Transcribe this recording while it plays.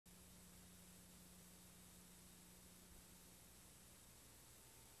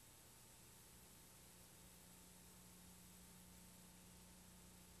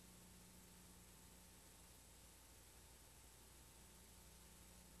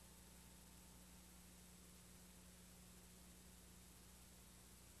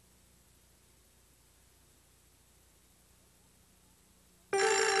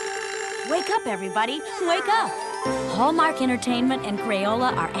Wake up, everybody. Wake up. Hallmark Entertainment and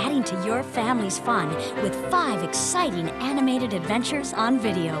Crayola are adding to your family's fun with 5 exciting animated adventures on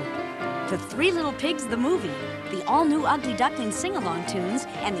video. The Three Little Pigs the movie, the all-new Ugly Duckling sing-along tunes,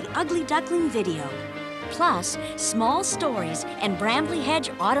 and the Ugly Duckling video. Plus, small stories and Brambley Hedge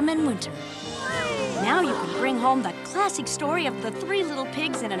Autumn and Winter. Now you can bring home the classic story of the 3 little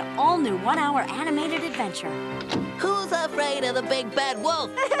pigs in an all-new 1-hour animated adventure. Who's afraid of the big bad wolf?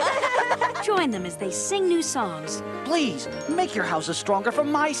 Join them as they sing new songs. Please, make your houses stronger for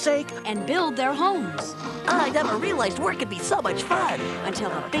my sake. And build their homes. I never realized work could be so much fun. Until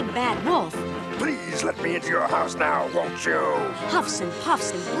the big bad wolf... Please let me into your house now, won't you? Huffs and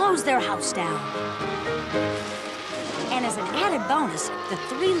puffs and blows their house down. And as an added bonus, the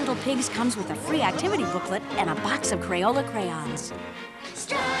 3 Little Pigs comes with a free activity booklet and a box of Crayola crayons.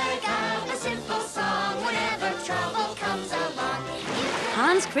 Strike out a simple song whenever trouble comes along.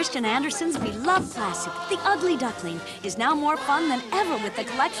 Hans Christian Andersen's beloved classic, The Ugly Duckling, is now more fun than ever with the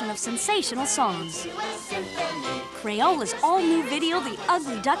collection of sensational songs. Crayola's all-new video, The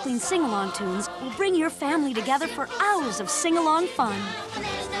Ugly Duckling sing-along tunes, will bring your family together for hours of sing-along fun.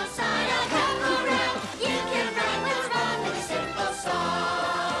 There's no sign of come around. You can write what's wrong with a simple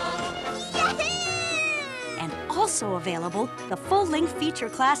song. Yahoo! And also available, the full-length feature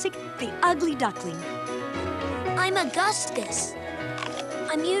classic, The Ugly Duckling. I'm Augustus.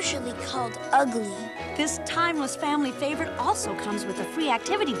 I'm usually called Ugly. This timeless family favorite also comes with a free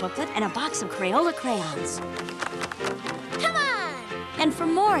activity booklet and a box of Crayola crayons. Come on! And for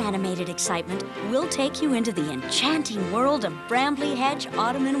more animated excitement, we'll take you into the enchanting world of Brambley Hedge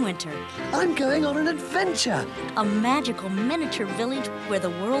Autumn and Winter. I'm going on an adventure. A magical miniature village where the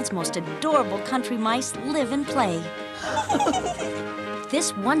world's most adorable country mice live and play.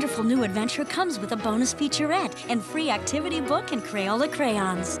 This wonderful new adventure comes with a bonus featurette and free activity book and Crayola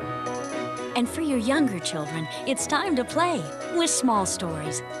crayons. And for your younger children, it's time to play with Small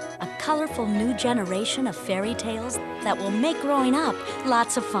Stories, a colorful new generation of fairy tales that will make growing up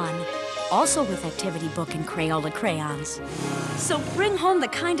lots of fun. Also with activity book and Crayola crayons. So bring home the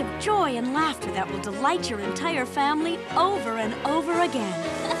kind of joy and laughter that will delight your entire family over and over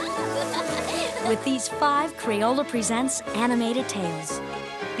again. With these 5 Crayola Presents animated tales.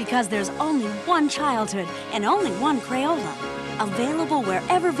 Because there's only one childhood and only one Crayola. Available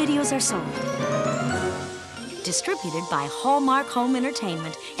wherever videos are sold. Distributed by Hallmark Home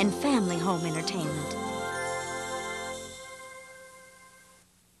Entertainment and Family Home Entertainment.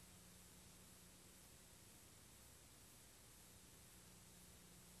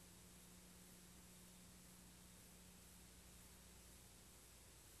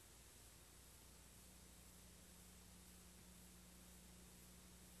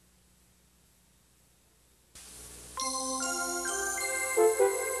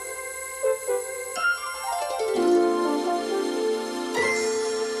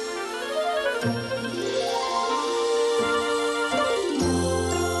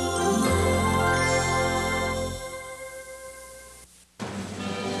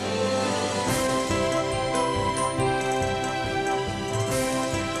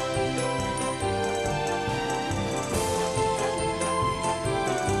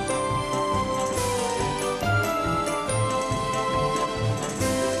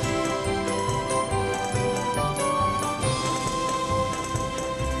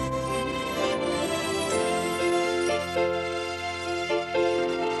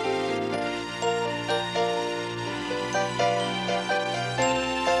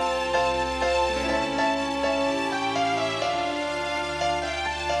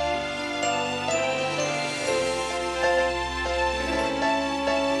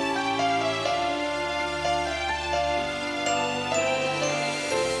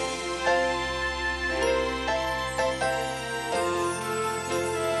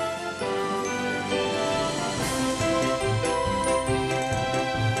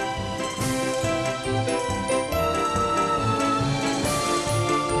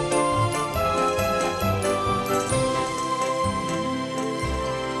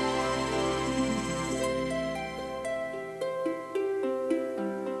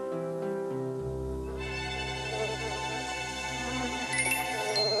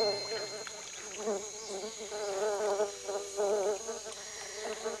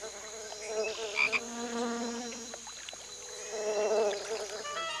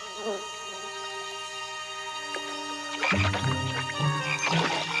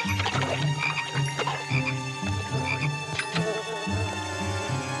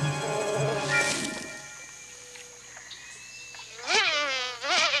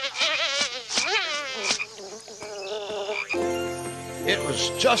 was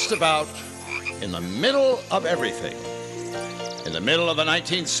just about in the middle of everything. In the middle of the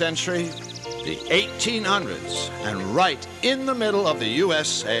 19th century, the 1800s, and right in the middle of the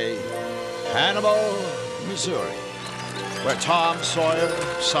USA, Hannibal, Missouri, where Tom Sawyer,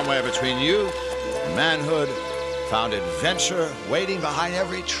 somewhere between youth and manhood, found adventure waiting behind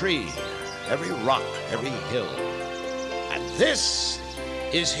every tree, every rock, every hill. And this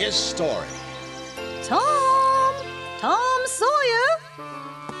is his story. Tom Sawyer!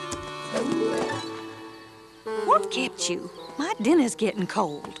 What kept you? My dinner's getting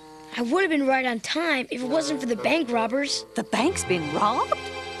cold. I would have been right on time if it wasn't for the bank robbers. The bank's been robbed?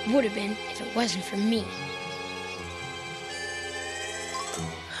 Would have been if it wasn't for me.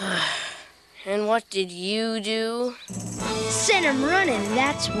 And what did you do? Sent him running,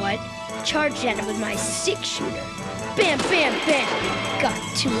 that's what. Charged at him with my 6-shooter. Bam, bam, bam. Got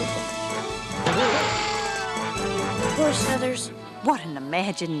 2 of them. Horse feathers. What an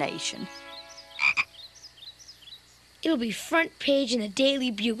imagination. It'll be front page in the Daily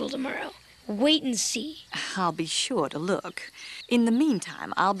Bugle tomorrow. Wait and see. I'll be sure to look. In the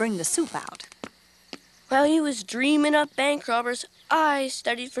meantime, I'll bring the soup out. While he was dreaming up bank robbers, I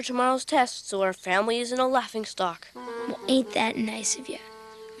studied for tomorrow's test so our family isn't a laughingstock. Well, ain't that nice of you?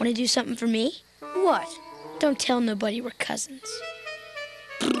 Want to do something for me? What? Don't tell nobody we're cousins.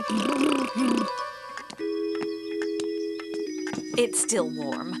 It's still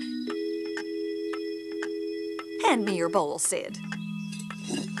warm. Hand me your bowl, Sid.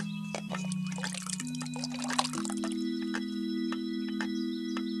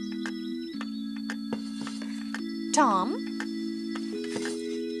 Tom?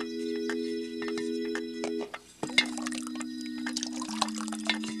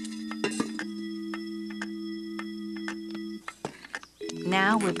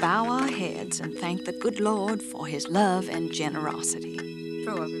 Now we bow our heads and thank the good Lord for his love and generosity.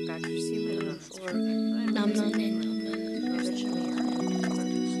 Throw every back to see on the floor. Nom nom nom.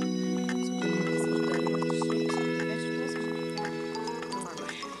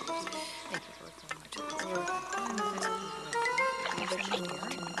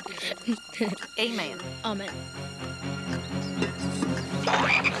 Amen. Amen.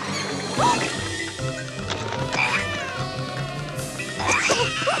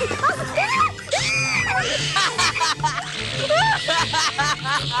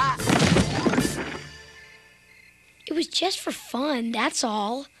 It was just for fun, that's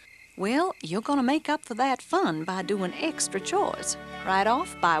all. Well, you're gonna make up for that fun by doing extra chores. Right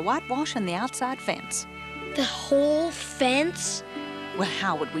off by whitewashing the outside fence. The whole fence? Well,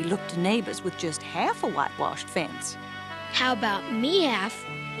 how would we look to neighbors with just half a whitewashed fence? How about me half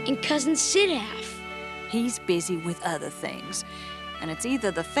and Cousin Sid half? He's busy with other things. And it's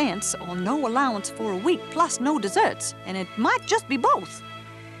either the fence or no allowance for a week, plus no desserts. And it might just be both.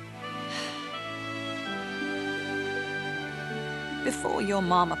 Before your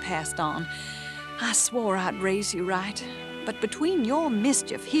mama passed on, I swore I'd raise you right. But between your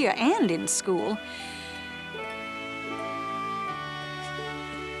mischief here and in school,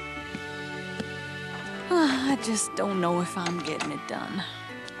 I just don't know if I'm getting it done.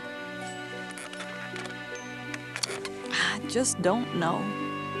 I just don't know.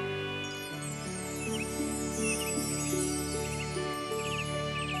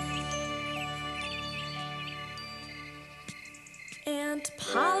 And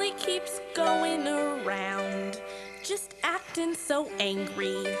Polly keeps going around, just acting so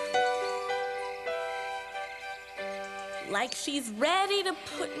angry. Like she's ready to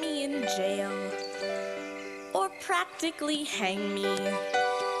put me in jail, or practically hang me.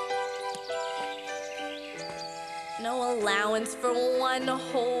 No allowance for 1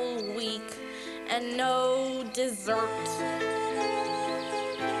 whole week, and no dessert.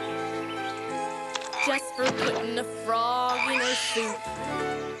 Just for putting a frog in her soup.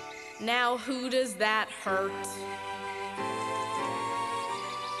 Now who does that hurt?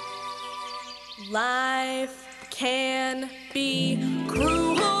 Life can be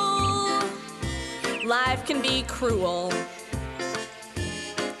cruel. Life can be cruel.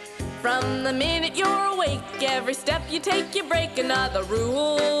 From the minute you're awake, every step you take, you break another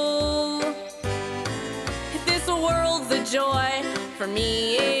rule. If this world's a joy, for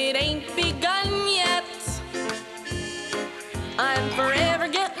me it ain't begun yet. I'm forever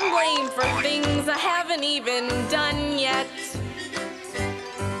getting blamed for things I haven't even done yet.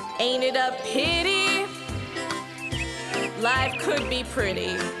 Ain't it a pity? Life could be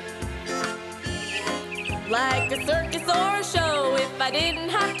pretty. Like a circus or a show if I didn't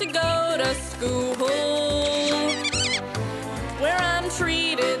have to go to school, where I'm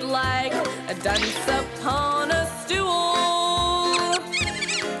treated like a dunce upon a stool.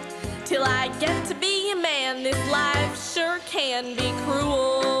 can be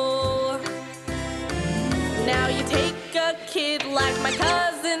cruel. Now you take a kid like my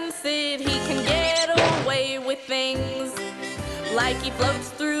cousin Sid, he can get away with things like he floats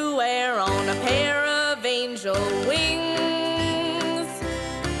through air on a pair of angel wings.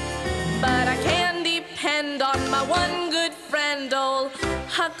 But I can depend on my one good friend, old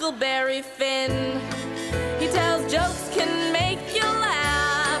Huckleberry Finn. He tells jokes can make you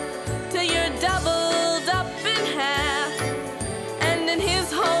laugh till you're doubled up in half. And in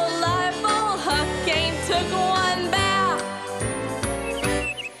his whole life, old Huck ain't took one bath.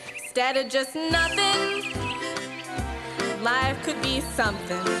 Instead of just nothing, life could be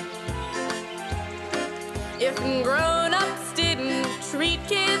something if grown-ups didn't treat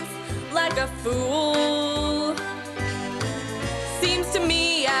kids like a fool. Seems to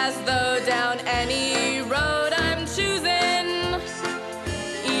me as though down any road I'm choosing,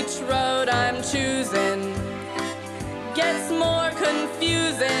 each road I'm choosing gets more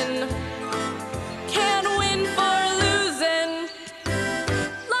confusing. Can't win for losing.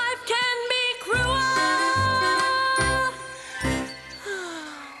 Life can be cruel.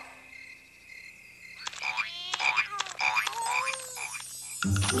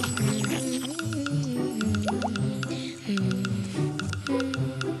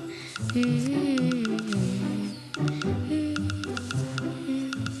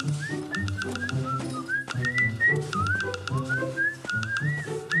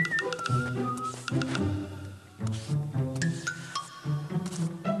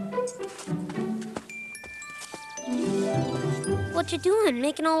 What you doing,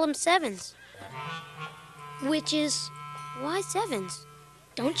 making all them sevens? Witches. Why sevens?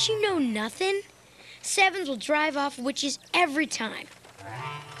 Don't you know nothing? Sevens will drive off witches every time.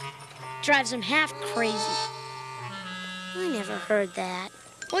 Drives them half crazy. I never heard that.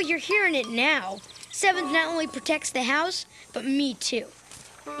 Well, you're hearing it now. Sevens not only protects the house, but me too.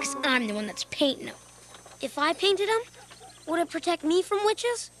 Because I'm the one that's painting them. If I painted them, would it protect me from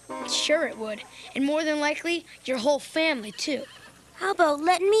witches? Sure it would. And more than likely, your whole family too. How about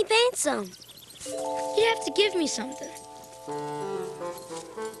letting me paint some? You'd have to give me something.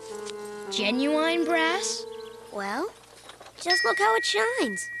 Genuine brass? Well, just look how it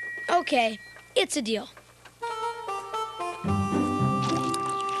shines. Okay, it's a deal.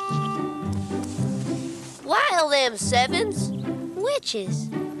 Why all them sevens? Witches.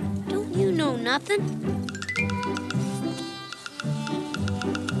 Don't you know nothing?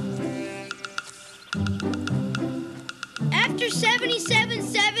 After 77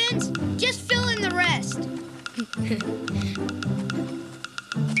 sevens, just fill in the rest.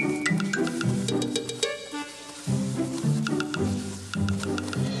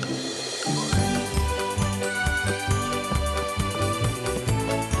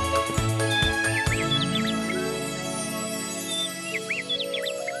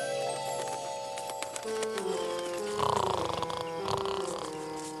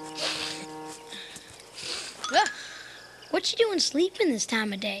 What you doing sleeping this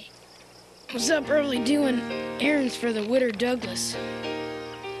time of day? Was up early doing errands for the Widder Douglas.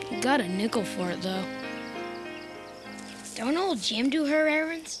 Got a nickel for it, though. Don't old Jim do her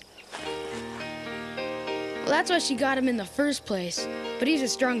errands? Well, that's why she got him in the first place. But he's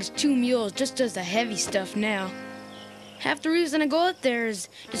as strong as 2 mules, just does the heavy stuff now. Half the reason I go out there is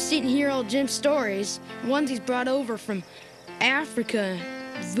to sit and hear old Jim's stories, ones he's brought over from Africa,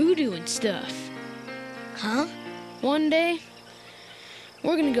 voodoo and stuff. Huh? One day,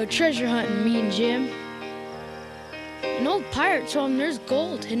 we're gonna go treasure hunting, me and Jim. An old pirate told him there's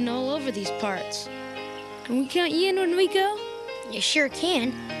gold hidden all over these parts. Can we count you in when we go? You sure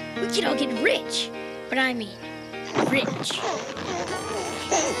can. We could all get rich. But I mean, rich.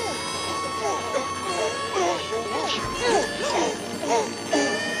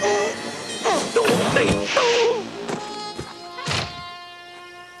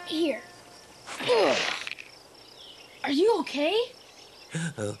 Here. Are you okay?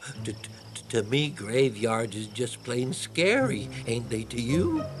 To me, graveyards is just plain scary, ain't they to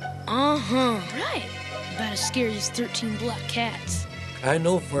you? Uh-huh. Right. About as scary as 13 black cats. I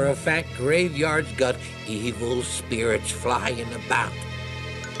know for a fact graveyards got evil spirits flying about.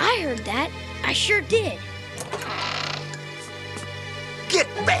 I heard that. I sure did. Get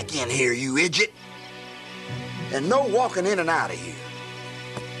back in here, you idiot. And no walking in and out of here.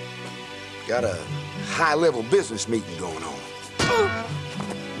 Got a high-level business meeting going on.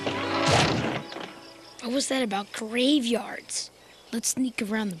 What was that about graveyards? Let's sneak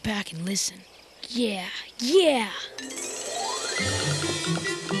around the back and listen. Yeah, yeah.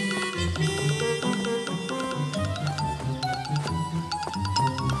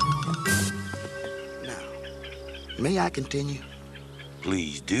 May I continue?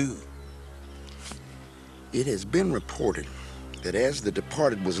 Please do. It has been reported that as the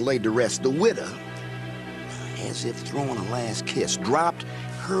departed was laid to rest, the widow, as if throwing a last kiss, dropped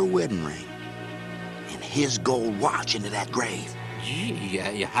her wedding ring and his gold watch into that grave. Gee,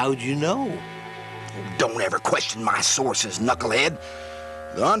 how'd you know? Don't ever question my sources, knucklehead.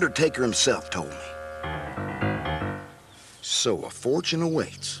 The undertaker himself told me. So a fortune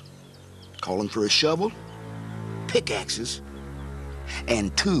awaits. Calling for a shovel, pickaxes,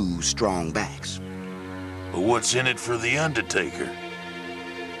 and 2 strong backs. But what's in it for the undertaker?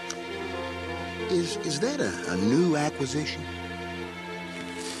 Is that a new acquisition?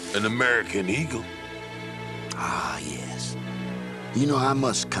 An American eagle. Ah, yes. You know, I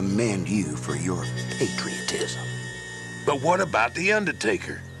must commend you for your patriotism. But what about the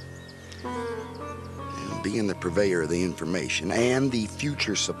undertaker? Being the purveyor of the information and the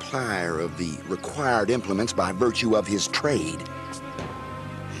future supplier of the required implements by virtue of his trade,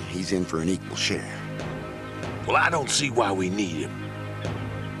 he's in for an equal share. Well, I don't see why we need him.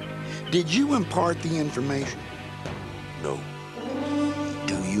 Did you impart the information? No.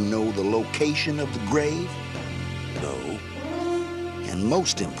 Do you know the location of the grave? No. And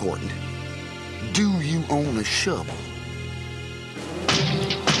most important, do you own a shovel?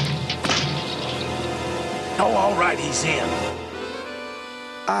 Oh, all right, he's in.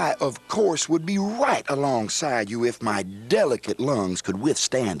 I, of course, would be right alongside you if my delicate lungs could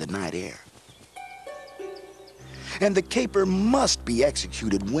withstand the night air. And the caper must be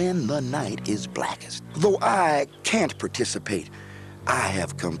executed when the night is blackest. Though I can't participate, I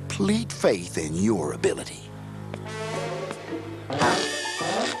have complete faith in your ability.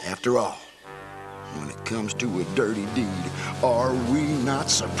 After all, when it comes to a dirty deed, are we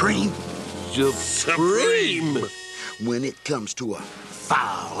not supreme? Supreme! When it comes to a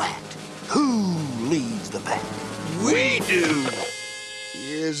foul act, who leads the pack? We do!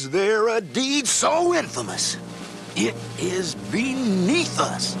 Is there a deed so infamous? It is beneath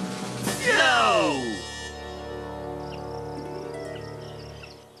us. No!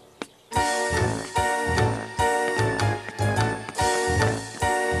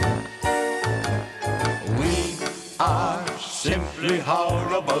 We are simply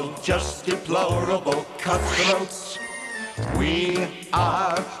horrible, just deplorable cutthroats. We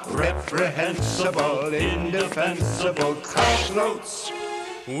are reprehensible, indefensible cutthroats.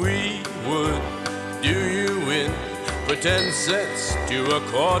 We would do you in for 10 cents to a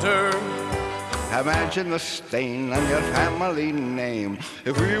quarter. Imagine the stain on your family name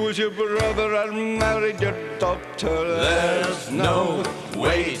if we was your brother and married your daughter. There's no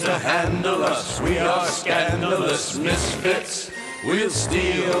way to handle us. We are scandalous misfits. We'll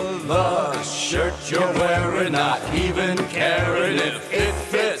steal the shirt you're wearing, not even caring if it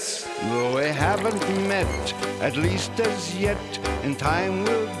fits. Though we haven't met, at least as yet, in time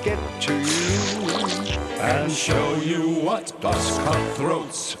we'll get to you and show you what us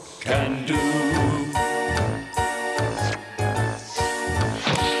cutthroats can do.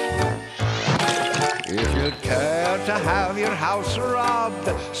 If you'd care to have your house robbed,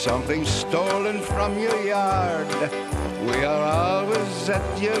 something stolen from your yard, we are always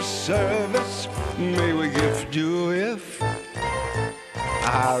at your service. May we gift you with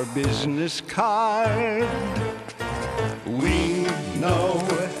our business card. We know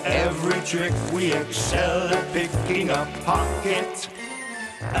every trick, we excel at picking a pocket.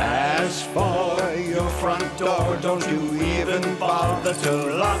 As for your front door, don't you even bother to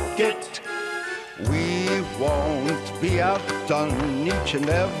lock it. We won't be outdone, each and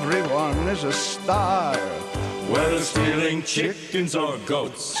every one is a star. Whether stealing chickens or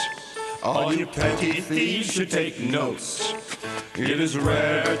goats, all you petty thieves should take notes. It is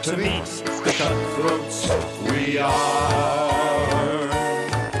rare to meet the cutthroats we are.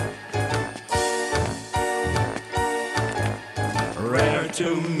 Rare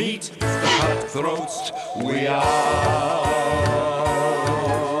to meet the cutthroats we are.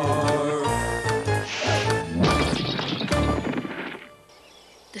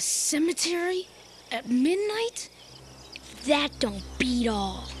 The cemetery? At midnight? That don't beat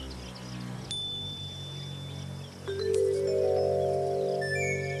all.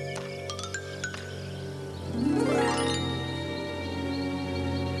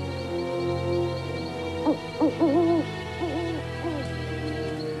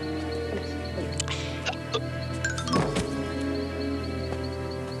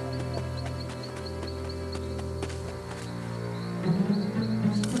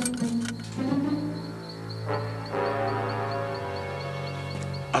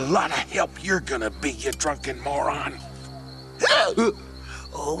 A lot of help you're gonna be, you drunken moron.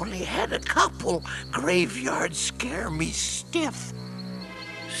 Only had a couple. Graveyards scare me stiff.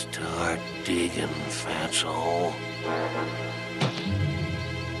 Start digging, fatso.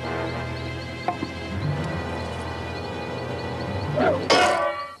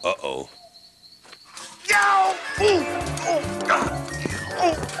 Uh-oh. Yow! Oh, God.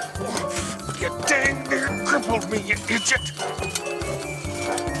 Oh, you dang near crippled me, you idiot.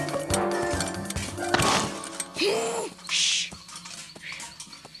 Shh.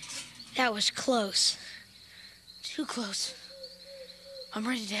 That was close. Too close. I'm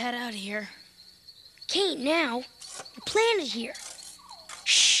ready to head out of here. Can't now. We're planted here.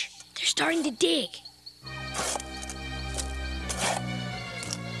 Shh. They're starting to dig.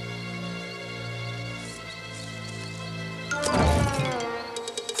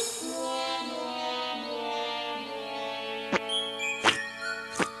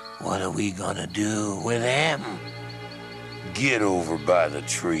 What are we gonna do with them? Get over by the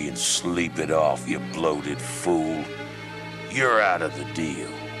tree and sleep it off, you bloated fool. You're out of the deal.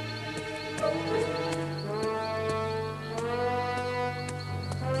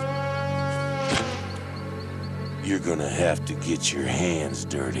 You're gonna have to get your hands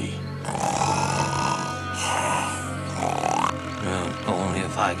dirty. Well, only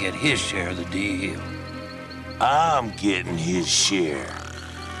if I get his share of the deal. I'm getting his share.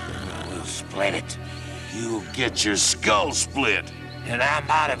 We'll split it. You'll get your skull split. And I'm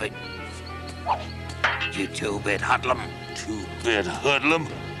out of it. You two-bit hoodlum. Two-bit hoodlum?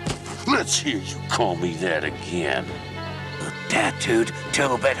 Let's hear you call me that again. A tattooed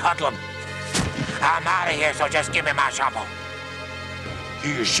two-bit hoodlum. I'm out of here, so just give me my shovel.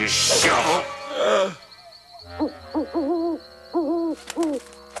 Here's your shovel.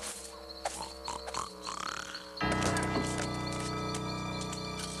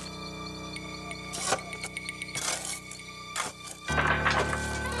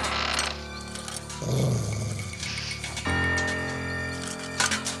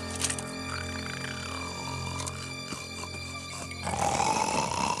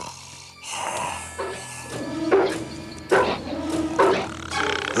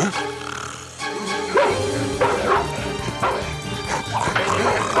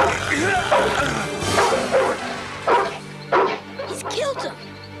 He's killed him.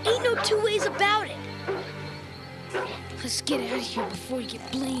 Ain't no two ways about it. Let's get out of here before we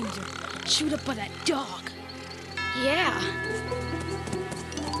get blamed or chewed up by that dog. Yeah.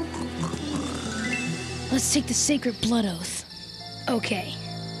 Let's take the sacred blood oath. Okay.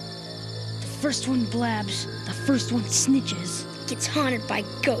 The first one blabs, the first one snitches, gets haunted by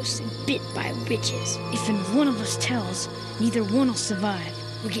ghosts and bit by witches. If one of us tells, neither one will survive.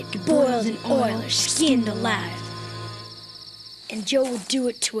 We'll get boiled in oil or skinned alive. And Joe would do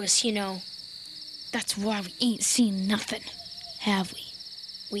it to us, you know. That's why we ain't seen nothing, have we?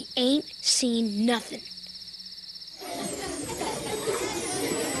 We ain't seen nothing.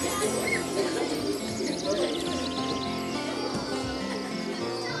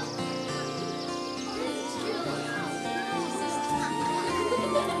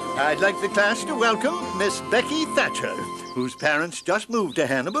 I'd like the class to welcome Miss Becky Thatcher, whose parents just moved to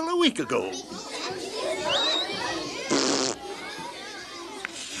Hannibal a week ago.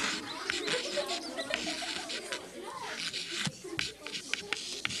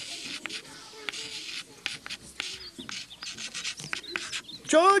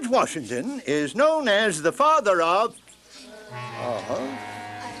 George Washington is known as the father of...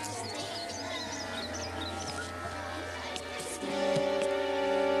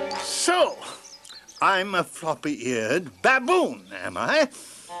 So, I'm a floppy-eared baboon, am I?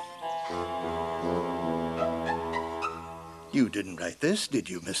 You didn't write this, did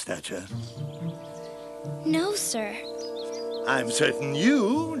you, Miss Thatcher? No, sir. I'm certain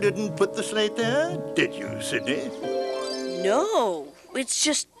you didn't put the slate there, did you, Sidney? No, it's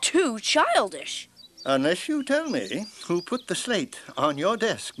just too childish. Unless you tell me who put the slate on your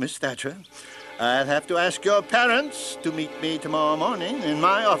desk, Miss Thatcher, I'll have to ask your parents to meet me tomorrow morning in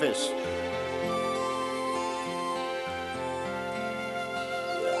my office.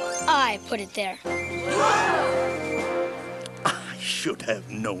 I put it there. I should have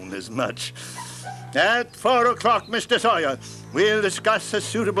known as much. At 4 o'clock, Mr. Sawyer, we'll discuss a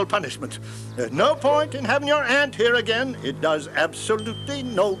suitable punishment. There's no point in having your aunt here again. It does absolutely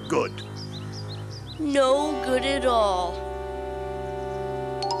no good. No good at all.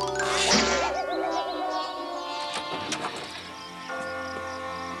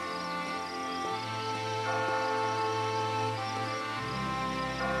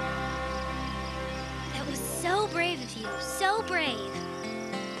 That was so brave of you, so brave.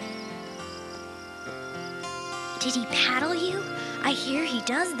 Did he paddle you? I hear he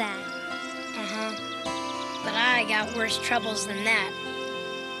does that. Uh-huh. But I got worse troubles than that.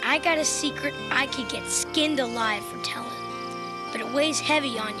 I got a secret I could get skinned alive for telling. But it weighs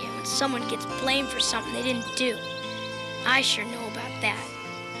heavy on you when someone gets blamed for something they didn't do. I sure know about that.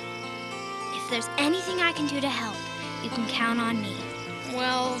 If there's anything I can do to help, you can count on me.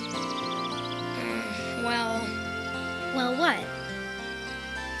 Well... Well, what?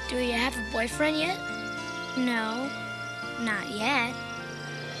 Do you have a boyfriend yet? No, not yet.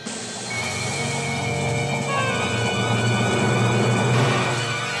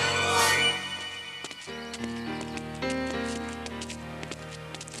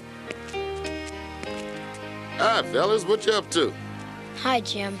 Hi, fellas. What you up to? Hi,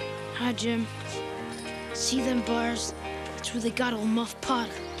 Jim. Hi, Jim. See them bars? That's where they got old Muff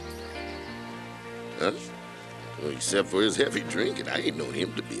Potter. Huh? Well, except for his heavy drinking, I ain't known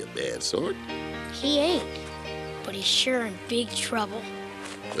him to be a bad sort. He ain't, but he's sure in big trouble.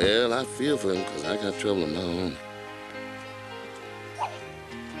 Well, I feel for him, 'cause I got trouble of my own.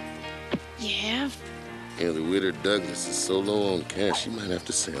 You have? And the widow Douglas is so low on cash, she might have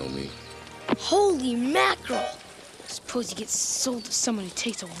to sell me. Holy mackerel! Suppose he gets sold to someone who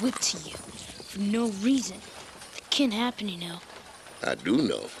takes a whip to you for no reason. That can't happen, you know. I do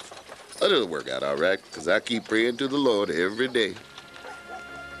know. But it'll work out all right, 'cause I keep praying to the Lord every day.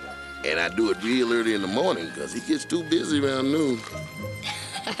 And I do it real early in the morning, 'cause he gets too busy around noon.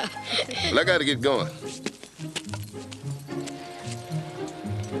 Well, I gotta get going.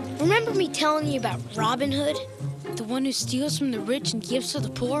 Remember me telling you about Robin Hood? The one who steals from the rich and gives to the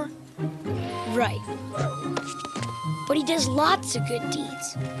poor? Right. But he does lots of good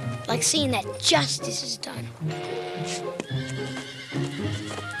deeds, like seeing that justice is done.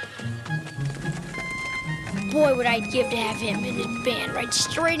 Boy, would I give to have him and his band ride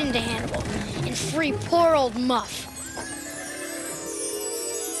straight into Hannibal and free poor old Muff.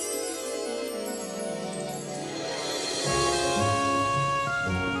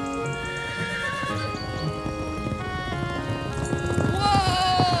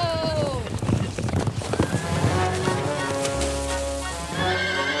 Whoa!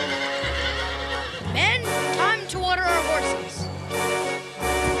 Men, time to order our horses.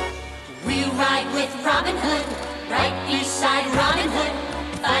 We ride with Robin Hood, right beside Robin Hood,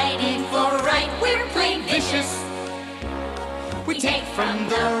 fighting for right, we're plain vicious. We take from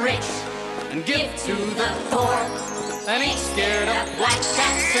the rich and give to the poor, and ain't scared of black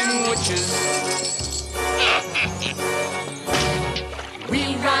cats and witches.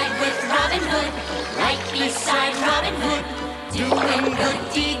 We ride with Robin Hood, right beside Robin Hood, doing good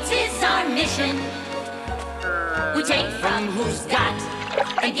deeds is our mission. We take from who's got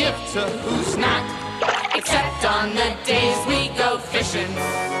and give to who's not, except on the days we go fishing.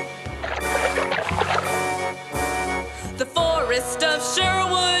 The forest of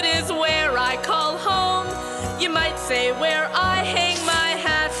Sherwood is where I call home. You might say where I hang my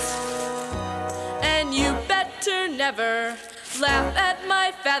hat. And you better never laugh at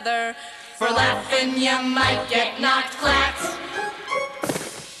my feather. For laughing you might get knocked flat.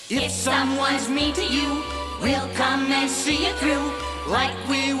 If someone's mean to you, we'll come and see you through, like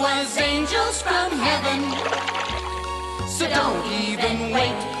we was angels from heaven. So don't even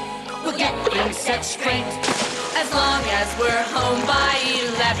wait, we'll get things set straight, as long as we're home by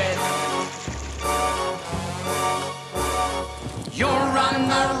 11. You're on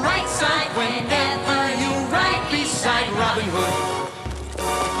the right side whenever you ride beside Robin Hood.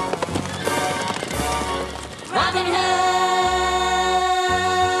 Robin Hood!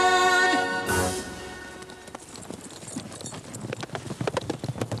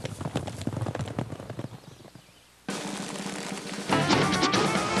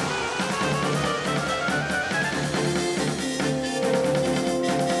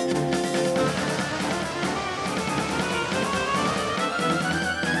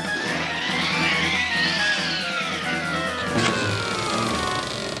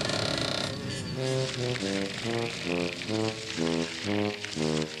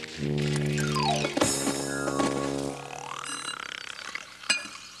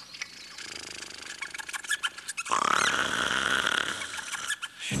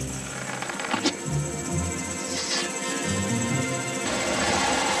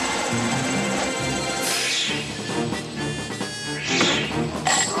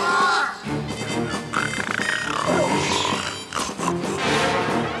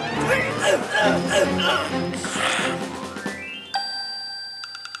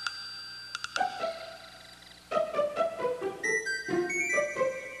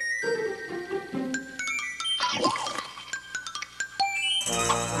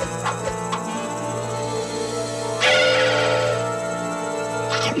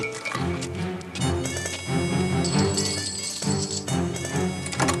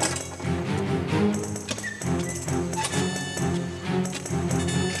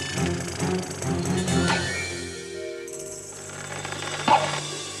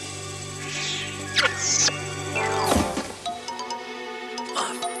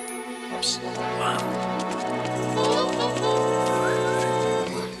 grapes.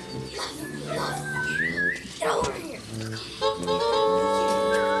 Get over here.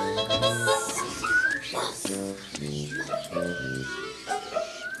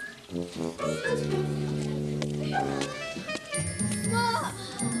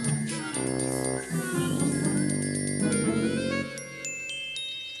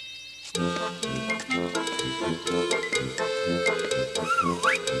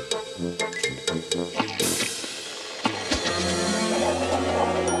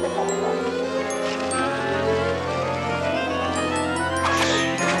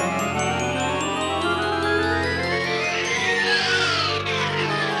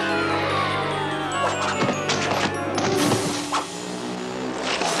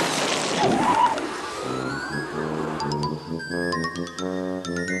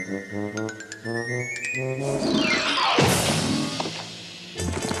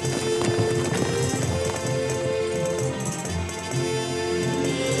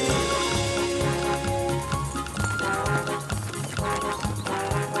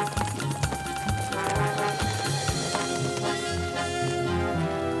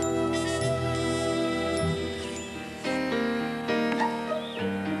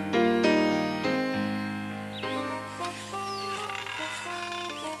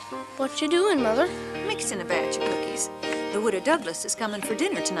 What you doing, Mother? Mixing a batch of cookies. The Widow Douglas is coming for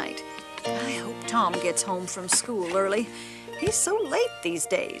dinner tonight. I hope Tom gets home from school early. He's so late these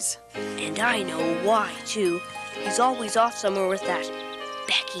days. And I know why, too. He's always off somewhere with that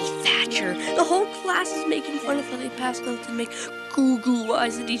Becky Thatcher. The whole class is making fun of how they pass notes and make goo-goo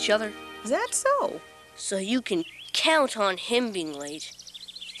eyes at each other. Is that so? So you can count on him being late.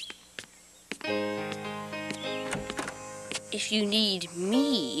 If you need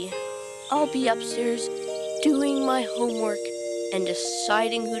me, I'll be upstairs doing my homework and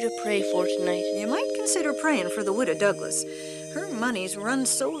deciding who to pray for tonight. You might consider praying for the Widow Douglas. Her money's run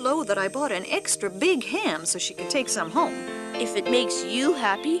so low that I bought an extra big ham so she could take some home. If it makes you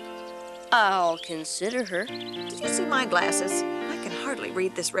happy, I'll consider her. Did you see my glasses? I can hardly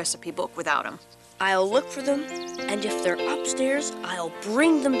read this recipe book without them. I'll look for them, and if they're upstairs, I'll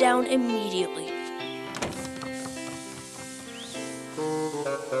bring them down immediately.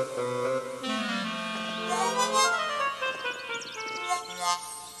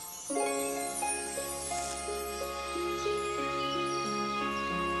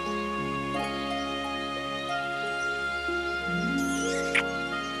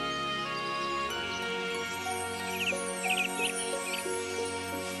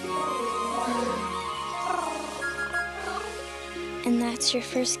 And that's your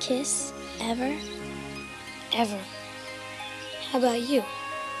first kiss, ever? Ever. How about you?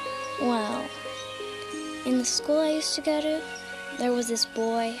 Well, in the school I used to go to, there was this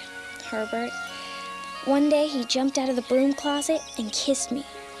boy, Herbert. One day he jumped out of the broom closet and kissed me.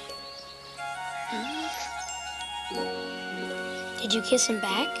 Did you kiss him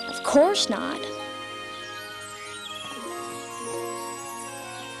back? Of course not.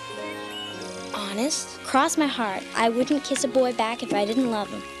 Honest? Cross my heart, I wouldn't kiss a boy back if I didn't love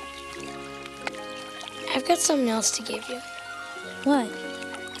him. I've got something else to give you. What?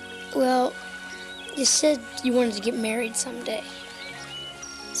 Well, you said you wanted to get married someday.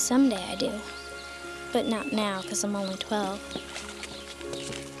 Someday I do. But not now, because I'm only 12.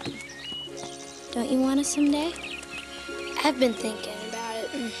 Don't you want to someday? I've been thinking about it,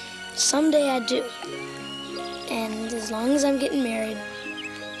 and someday I do. And as long as I'm getting married,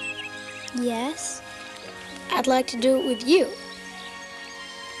 yes, I'd like to do it with you.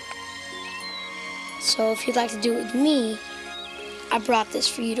 So if you'd like to do it with me, I brought this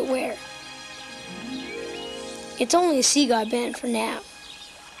for you to wear. It's only a seagull band for now.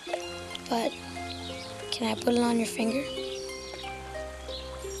 But can I put it on your finger?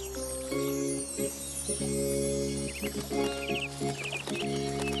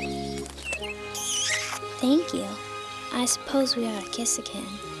 Thank you. I suppose we ought to kiss again.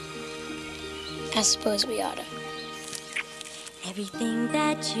 I suppose we ought to. Everything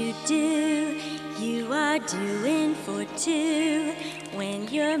that you do, you are doing for two. When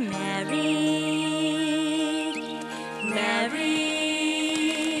you're married, married,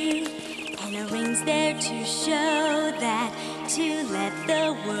 and a ring's there to show that, to let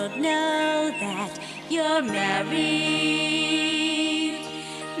the world know that you're married,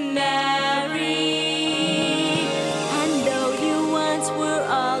 married. And though you once were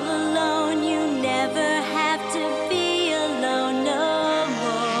all alone, you never have to be alone no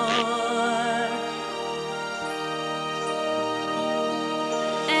more.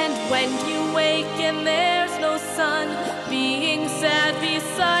 And when you wake and there's no sun, being sad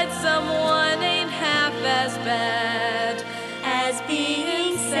beside someone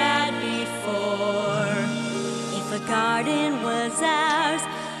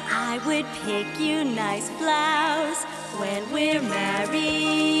pick you nice blouse when we're married.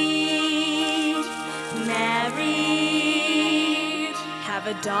 Married. Have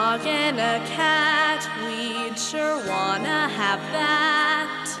a dog and a cat, we'd sure wanna have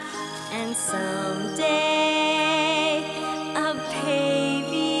that. And someday, a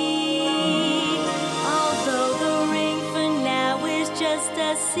baby. Although the ring for now is just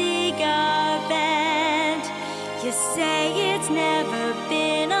a cigar band. You say it's never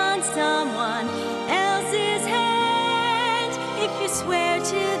been on someone else's hand. If you swear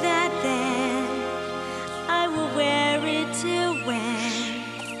to that, then I will wear it till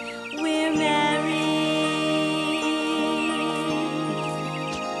when we're married.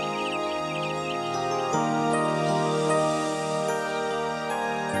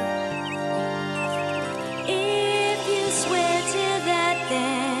 If you swear to that,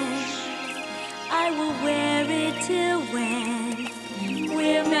 then I will wear it till when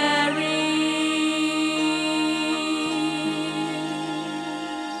we're married.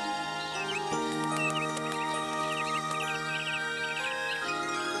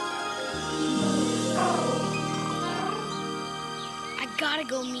 I gotta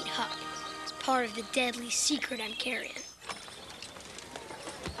go meet Huck. It's part of the deadly secret I'm carrying.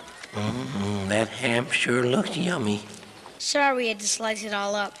 That ham sure looks yummy. Sorry we had to slice it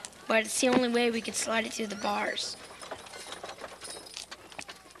all up, but it's the only way we could slide it through the bars.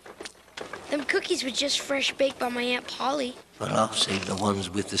 Them cookies were just fresh baked by my Aunt Polly. Well, I'll save the ones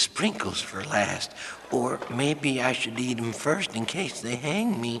with the sprinkles for last. Or maybe I should eat them first in case they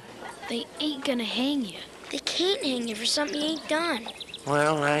hang me. They ain't gonna hang you. They can't hang you for something you ain't done.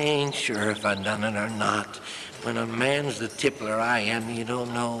 Well, I ain't sure if I done it or not. When a man's the tippler I am, you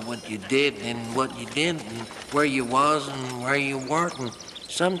don't know what you did and what you didn't, and where you was and where you weren't, and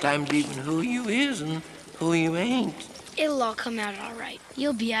sometimes even who you is and who you ain't. It'll all come out all right.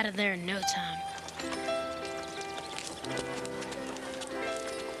 You'll be out of there in no time.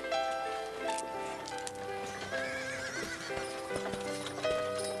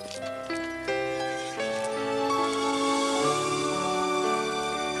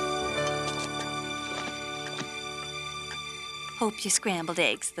 Hope you scrambled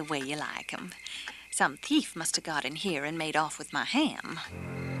eggs the way you like 'em. Some thief must have got in here and made off with my ham.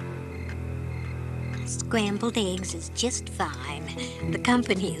 Scrambled eggs is just fine. The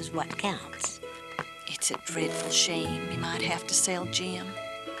company is what counts. It's a dreadful shame you might have to sell Jim.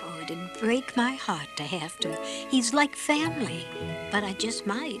 Oh, it'd break my heart to have to. He's like family. But I just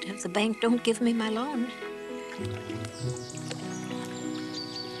might if the bank don't give me my loan.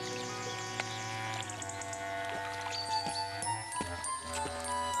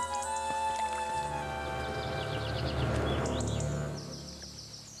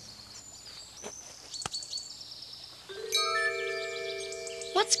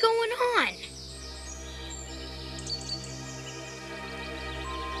 What's going on?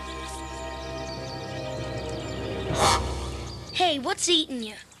 Hey, what's eating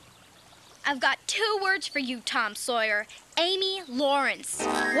you? I've got 2 words for you, Tom Sawyer. Amy Lawrence.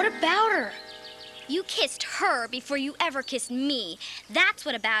 What about her? You kissed her before you ever kissed me. That's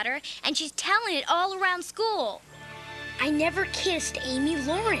what about her, and she's telling it all around school. I never kissed Amy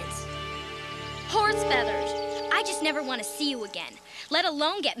Lawrence. Horse feathers. I just never want to see you again, let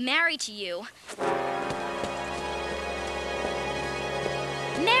alone get married to you.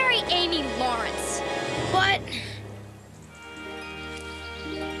 Marry Amy Lawrence. But...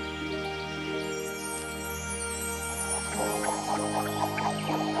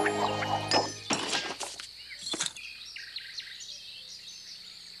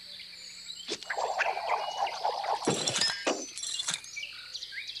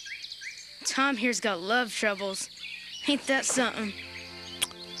 Tom here's got love troubles. Ain't that something?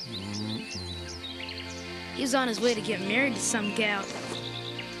 He was on his way to get married to some gal.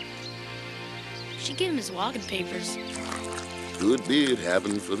 She gave him his walking papers. Could be it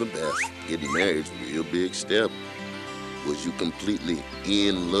happened for the best. Getting married's a real big step. Was you completely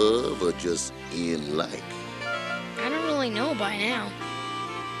in love or just in like? I don't really know by now.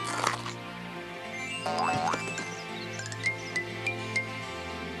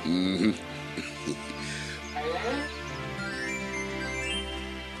 Mm-hmm.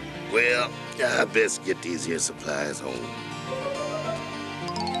 Well, I best get these here supplies home.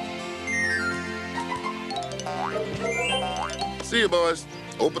 See you, boys.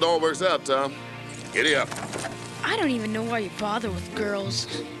 Hope it all works out, Tom. Giddy up. I don't even know why you bother with girls.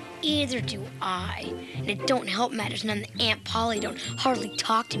 Either do I. And it don't help matters none that Aunt Polly don't hardly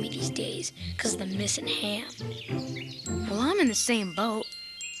talk to me these days because of the missing ham. Well, I'm in the same boat.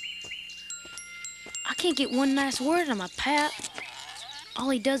 I can't get one nice word on my pap. All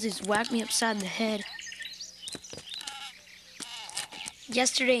he does is whack me upside the head.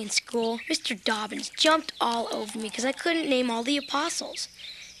 Yesterday in school, Mr. Dobbins jumped all over me because I couldn't name all the apostles,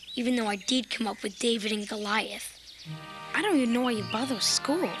 even though I did come up with David and Goliath. I don't even know why you bother with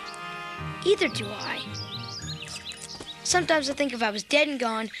school. Either do I. Sometimes I think if I was dead and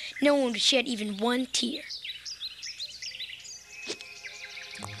gone, no one would shed even one tear.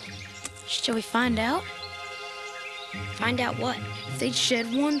 Shall we find out? Find out what? If they'd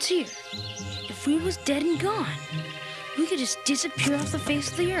shed one tear. If we was dead and gone, we could just disappear off the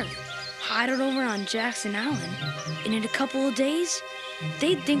face of the earth, hide it over on Jackson Island, and in a couple of days,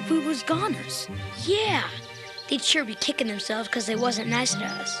 they'd think we was goners. Yeah, they'd sure be kicking themselves because they wasn't nice to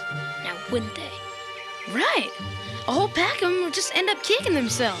us. Now, wouldn't they? Right. A whole pack of them would just end up kicking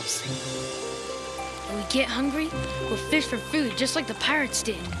themselves. When we get hungry, we'll fish for food just like the pirates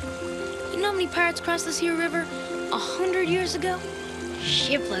did. You know how many pirates crossed this here river 100 years ago?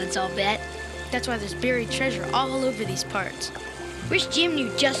 Shiploads, I'll bet. That's why there's buried treasure all over these parts. Wish Jim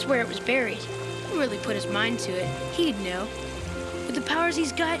knew just where it was buried. He really put his mind to it. He'd know. With the powers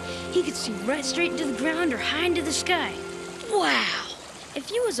he's got, he could see right straight into the ground or high into the sky. Wow!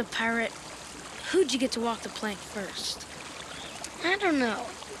 If you was a pirate, who'd you get to walk the plank first? I don't know.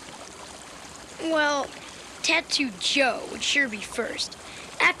 Well, Tattoo Joe would sure be first.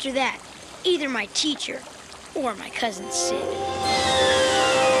 After that, either my teacher or my cousin Sid.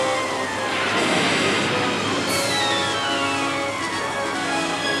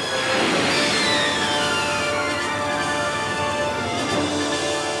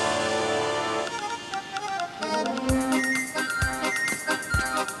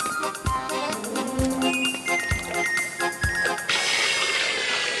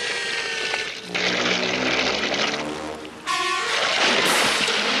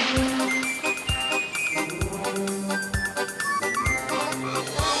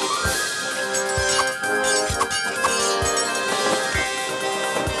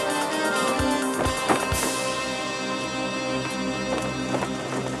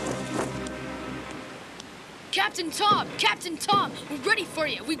 Captain Tom, we're ready for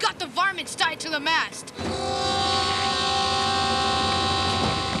you. We got the varmints tied to the mast.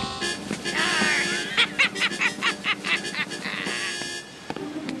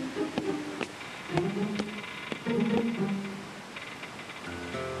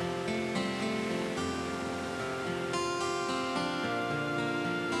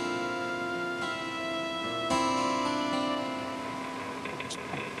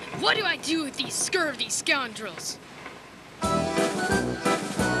 What do I do with these scurvy scoundrels?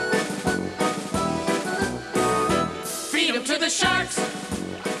 Feed 'em to the sharks.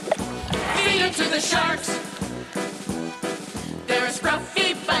 Feed 'em to the sharks. They're a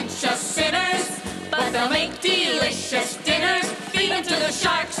scruffy bunch of sinners, but they'll make delicious dinners. Feed 'em to the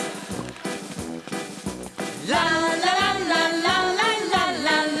sharks. La la la la la la la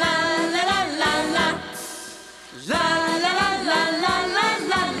la la la la la la. La la la la la la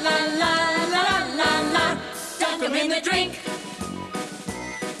la la la la la la. Dunk 'em in the drink.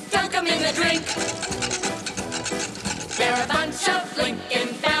 Dunk 'em in the drink. They're a bunch of Lincoln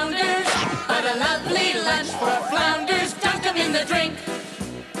founders, but a lovely lunch for flounders. Dunk 'em in the drink.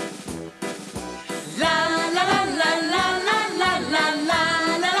 La la la la la la la la la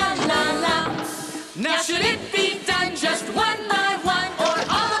la la la. Now should it be done just one by one, or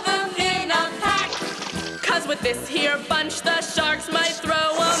all of them in a pack? 'Cause with this here bunch, the sharks might throw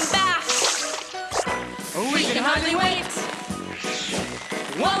 'em back. We can hardly wait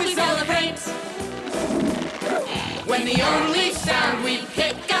while we celebrate, when the only sound we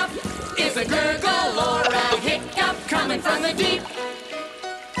pick up is a gurgle or a hiccup coming from the deep.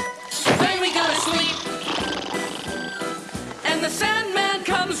 Then we go to sleep, And the Sandman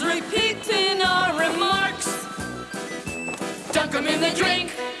comes repeating our remarks. dunk 'em in the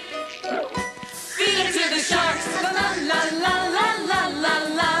drink. Feed 'em to the sharks. La la la la la la la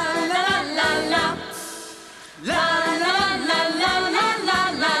la la la la. La la la la la la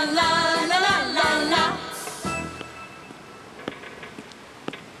la la la la la.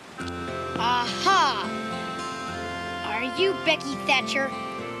 Aha! Are you Becky Thatcher?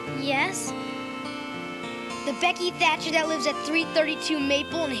 Yes? The Becky Thatcher that lives at 332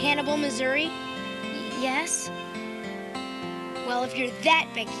 Maple in Hannibal, Missouri? Yes? Well, if you're that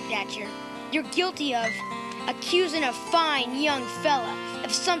Becky Thatcher, you're guilty of accusing a fine young fella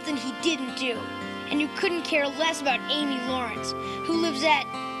of something he didn't do. And you couldn't care less about Amy Lawrence, who lives at...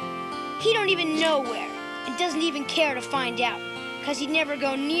 he don't even know where, and doesn't even care to find out, because he'd never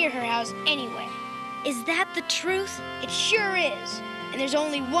go near her house anyway. Is that the truth? It sure is. And there's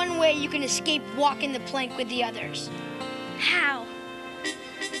only one way you can escape walking the plank with the others. How?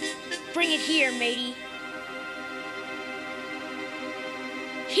 Bring it here, matey.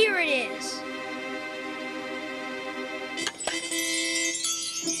 Here it is.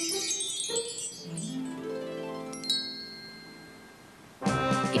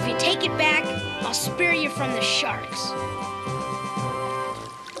 If you take it back, I'll spare you from the sharks.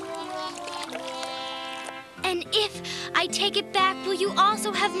 And if I take it back, will you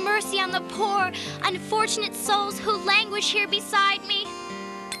also have mercy on the poor, unfortunate souls who languish here beside me?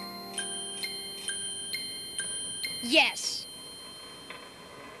 Yes.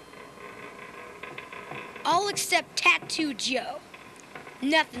 All except Tattoo Joe.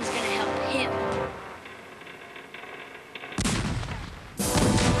 Nothing's gonna help him.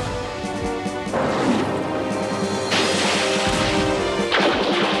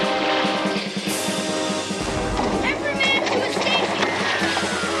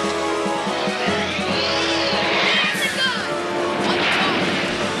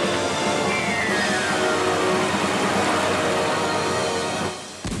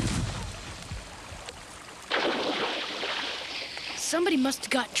 Somebody must have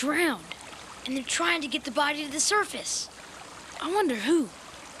got drowned, and they're trying to get the body to the surface. I wonder who.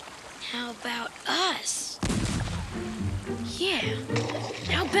 How about us? Yeah,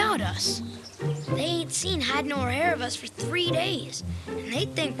 how about us? They ain't seen hide nor hair of us for 3 days, and they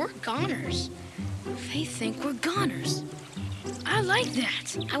think we're goners. They think we're goners. I like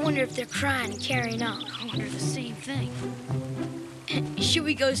that. I wonder if they're crying and carrying on. I wonder the same thing. Should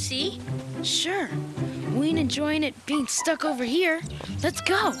we go see? Sure. We ain't enjoying it being stuck over here. Let's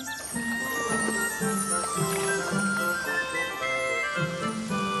go.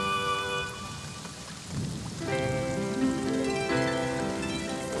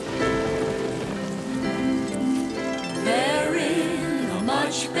 They're in a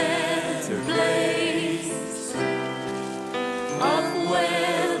much better place, up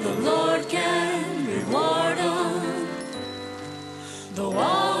where the Lord can reward them. Though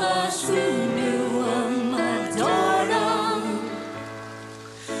all us who knew them adored them,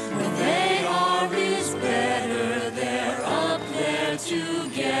 where they are is better. They're up there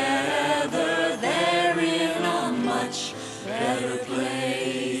together. They're in a much better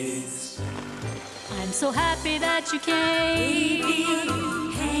place. I'm so happy that you came,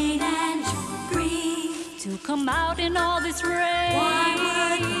 pain and grief, to come out in all this rain. Why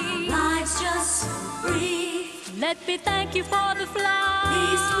would life's just brief? Let me thank you for the flowers.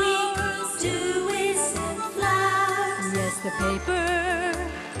 Least we could do is send flowers. Yes, the paper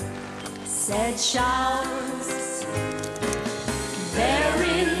said showers. They're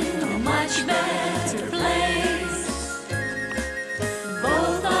in a much better place,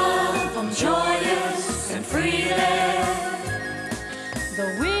 both of them joyous and free there.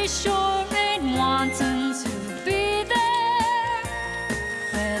 Though we sure ain't wanting to be there,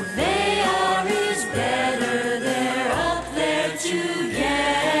 where they are is better. They're up there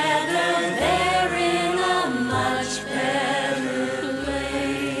together. They're in a much better place.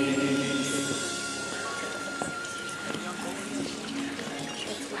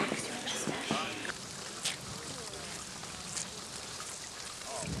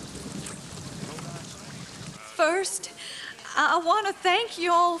 First, I want to thank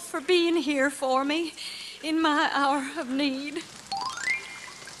you all for being here for me in my hour of need.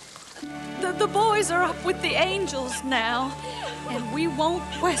 The boys are up with the angels now, and we won't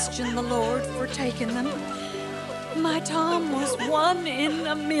question the Lord for taking them. My Tom was 1 in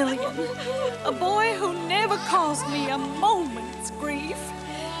a million, a boy who never caused me a moment's grief.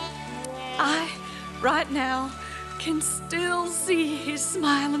 I, right now, can still see his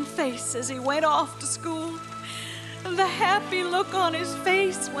smiling face as he went off to school. The happy look on his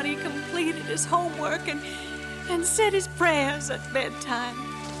face when he completed his homework and said his prayers at bedtime.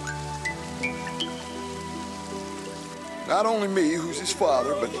 Not only me, who's his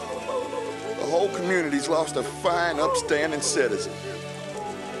father, but the whole community's lost a fine, upstanding citizen.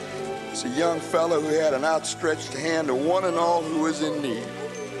 It's a young fellow who had an outstretched hand to one and all who was in need.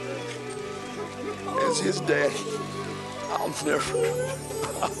 As his daddy, I'll never...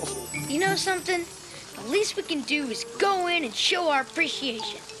 You know something? The least we can do is go in and show our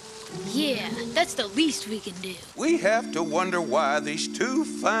appreciation. Yeah, that's the least we can do. We have to wonder why these 2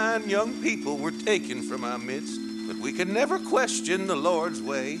 fine young people were taken from our midst, but we can never question the Lord's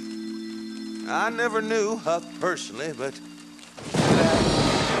way. I never knew Huck personally, but...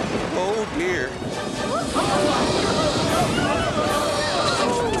 Oh, dear.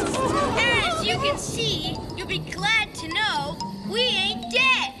 As you can see, you'll be glad to know we ain't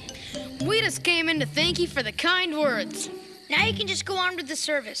dead. We just came in to thank you for the kind words. Now you can just go on with the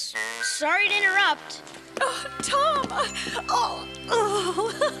service. Sorry to interrupt. Tom! Oh!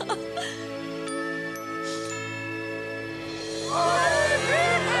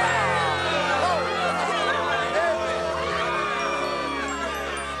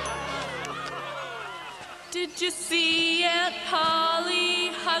 Did you see Aunt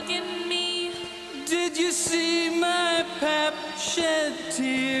Polly hugging me? Did you see my pap shed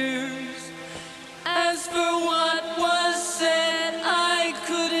tears? As for what was said, I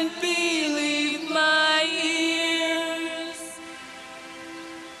couldn't believe my ears.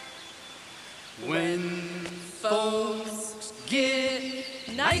 When folks get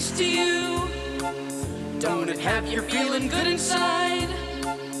nice to you, don't it have you feeling good inside?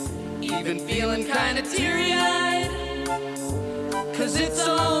 Even feeling kinda teary-eyed, 'cause it's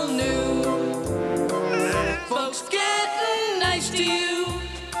all new. Folks getting nice to you.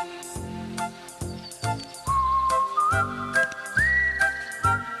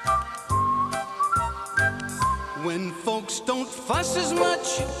 When folks don't fuss as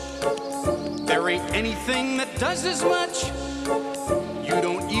much, there ain't anything that does as much. You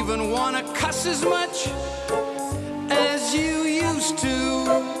don't even wanna cuss as much as you used to.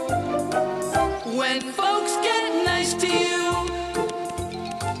 When folks get nice to you,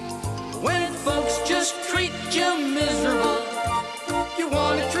 when folks just treat you miserable, you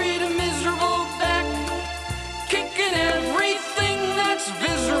wanna treat them miserable back, kicking everything that's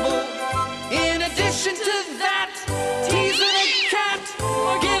visible. In addition to that, teasing a cat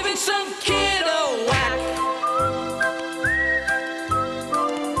or giving some kid a whack.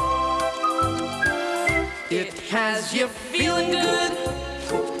 It has you feeling good,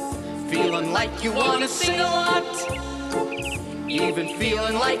 feeling like you wanna sing a lot, even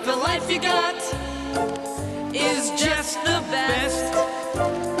feeling like the life you got is just the best.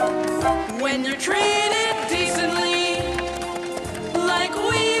 When you're treated decently, like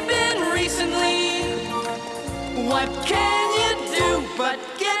we've been recently, what can you do but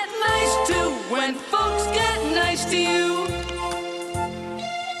get nice to when folks get nice to you?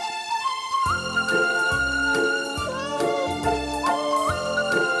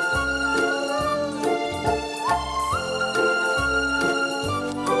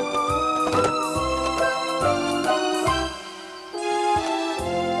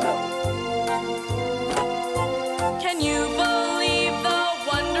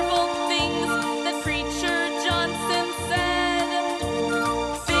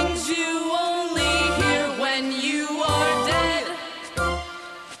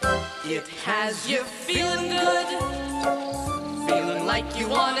 Has you feeling good? Feeling like you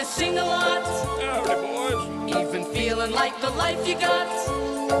wanna sing a lot? Howdy, boys. Even feeling like the life you got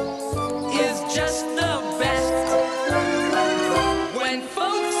is just the best. When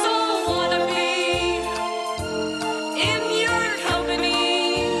folks all wanna be in your company,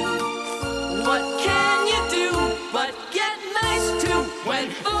 what can you do but get nice to when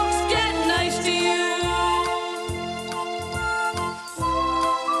folks get nice to you?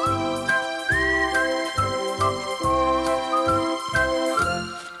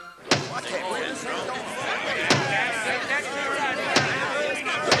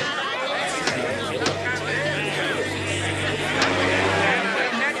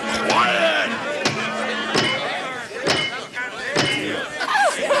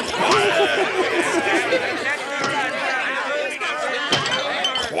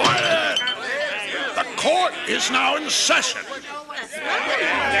 Is now in session. If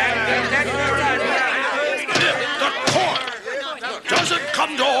the court doesn't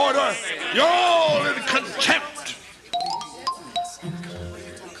come to order, you're all in contempt.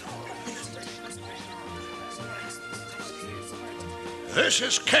 This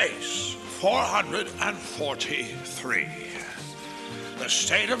is case 443. The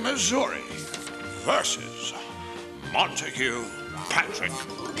state of Missouri versus Montague Patrick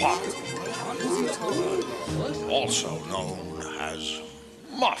Potter, also known as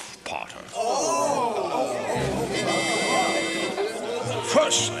Muff Potter.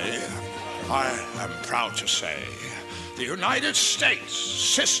 Firstly, I am proud to say the United States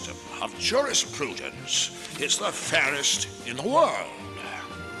system of jurisprudence is the fairest in the world.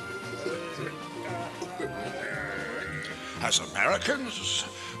 As Americans,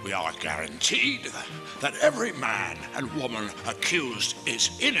 we are guaranteed that every man and woman accused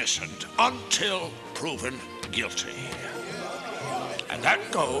is innocent until proven guilty. And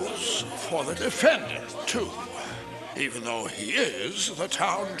that goes for the defendant, too, even though he is the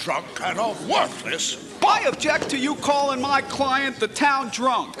town drunk and a worthless bum. I object to you calling my client the town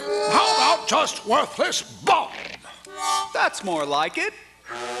drunk. How about just worthless bum? That's more like it.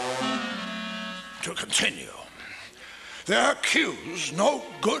 To continue. They're accused no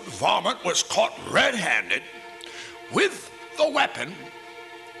good varmint was caught red-handed with the weapon,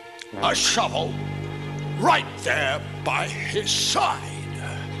 a shovel, right there by his side.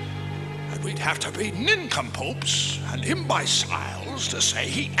 And we'd have to be nincompoops and imbeciles to say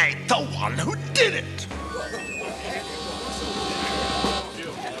he ain't the one who did it.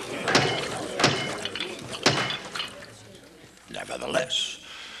 Nevertheless,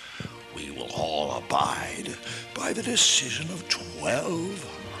 we will all abide by the decision of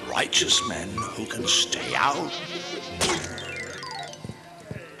 12 righteous men who can stay out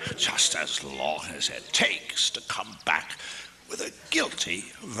just as long as it takes to come back with a guilty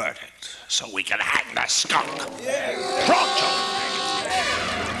verdict so we can hang the skunk. Pronto!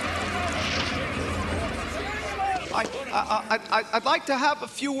 I'd like to have a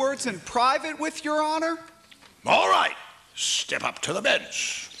few words in private with Your Honor. All right. Step up to the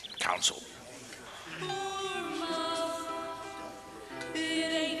bench, counsel.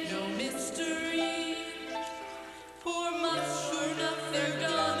 It ain't no mystery. Poor Muff, sure enough, they're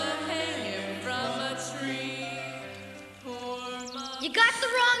gonna hang him from a tree. Poor Muff. You got the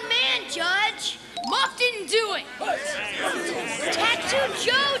wrong man, Judge. Muff didn't do it. Tattoo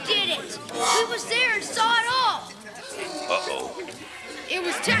Joe did it. He was there and saw it all. Uh-oh. It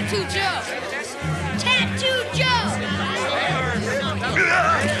was Tattoo Joe. Tattoo Joe!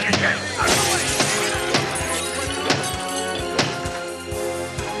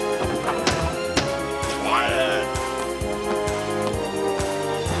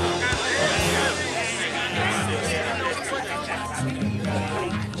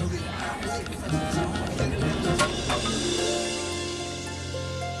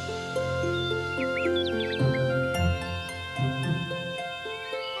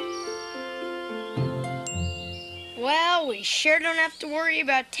 Well, we sure don't have to worry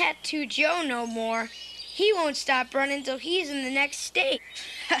about Tattoo Joe no more. He won't stop running till he's in the next state.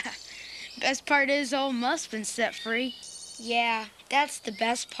 Best part is old Muff's been set free. Yeah, that's the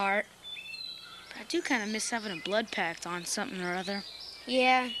best part. But I do kind of miss having a blood pact on something or other.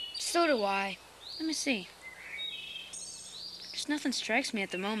 Yeah, so do I. Let me see. Just nothing strikes me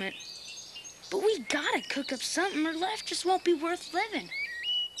at the moment. But we gotta cook up something or life just won't be worth living.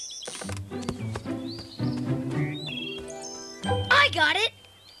 I got it!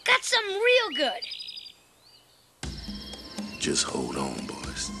 Got something real good. Just hold on,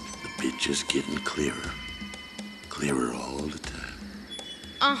 boys. The picture's getting clearer. Clearer all the time.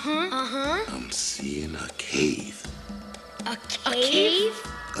 Uh-huh. I'm seeing a cave. A cave?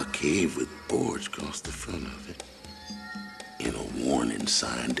 A cave with boards across the front of it. And a warning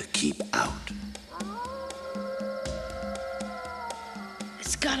sign to keep out.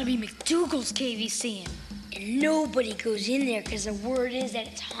 It's gotta be McDougal's cave he's seeing. And nobody goes in there because the word is that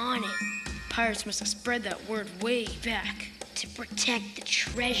it's haunted. Pirates must have spread that word way back. To protect the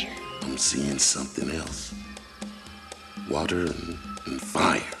treasure. I'm seeing something else. Water and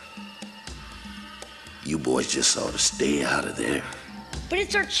fire. You boys just ought to stay out of there. But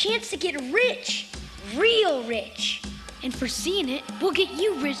it's our chance to get rich. Real rich. And for seeing it, we'll get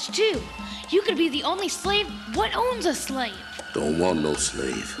you rich too. You could be the only slave. What owns a slave? Don't want no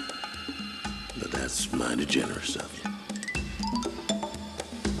slave. But that's mighty generous of you.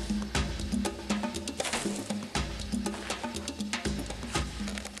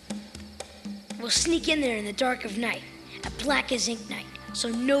 We'll sneak in there in the dark of night, at black as ink night, so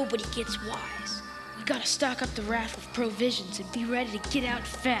nobody gets wise. We gotta stock up the raft with provisions and be ready to get out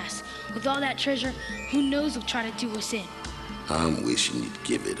fast. With all that treasure, who knows who'll try to do us in. I'm wishing you'd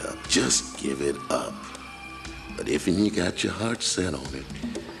give it up. Just give it up. But if you got your heart set on it,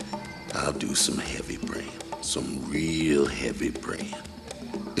 I'll do some heavy praying. Some real heavy praying.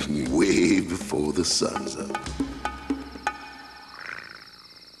 Way before the sun's up.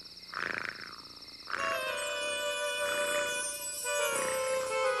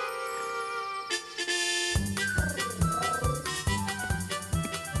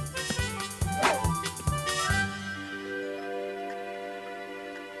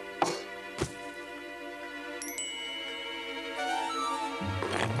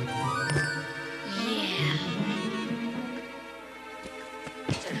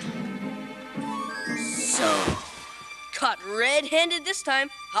 Caught red-handed this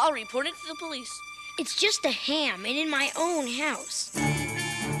time. I'll report it to the police. It's just a ham and in my own house.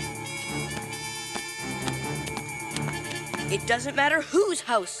 It doesn't matter whose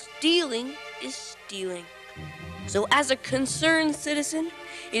house. Stealing is stealing. So as a concerned citizen,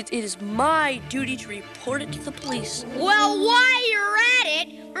 it is my duty to report it to the police. Well, while you're at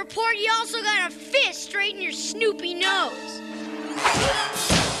it, report you also got a fist straight in your snoopy nose.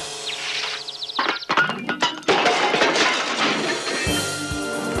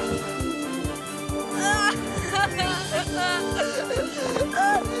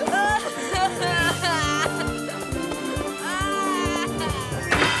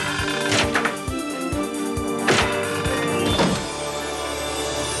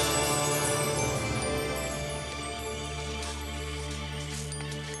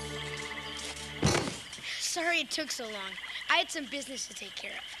 it took so long. I had some business to take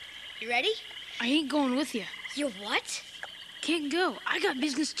care of. You ready? I ain't going with you. You what? Can't go. I got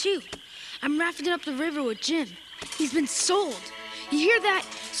business too. I'm rafting up the river with Jim. He's been sold. You hear that?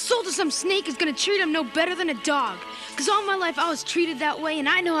 Sold to some snake who's gonna treat him no better than a dog. 'Cause all my life I was treated that way and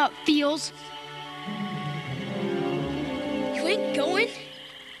I know how it feels. You ain't going?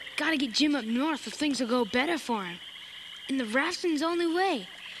 Gotta get Jim up north or things will go better for him. And the rafting's the only way.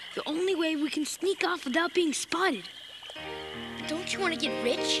 The only way we can sneak off without being spotted. Don't you want to get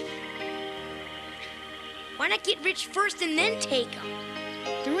rich? Why not get rich first and then take them?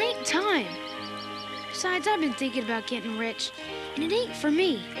 There ain't time. Besides, I've been thinking about getting rich, and it ain't for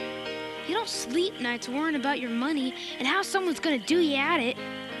me. You don't sleep nights worrying about your money and how someone's gonna do you at it.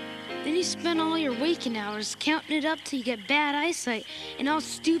 Then you spend all your waking hours counting it up till you get bad eyesight and all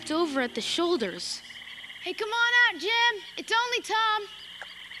stooped over at the shoulders. Hey, come on out, Jim. It's only Tom.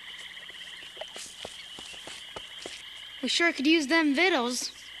 We sure could use them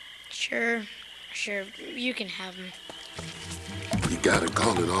victuals. Sure. You can have them. You gotta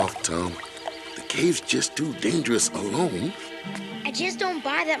call it off, Tom. The cave's just too dangerous alone. I just don't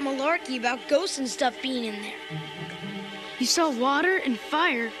buy that malarkey about ghosts and stuff being in there. You saw water and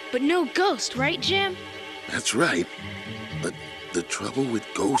fire, but no ghost, right, Jim? That's right. But the trouble with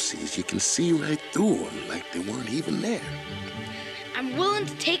ghosts is you can see right through them like they weren't even there. I'm willing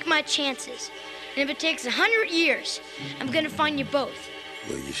to take my chances. And if it takes 100 years, I'm gonna find you both.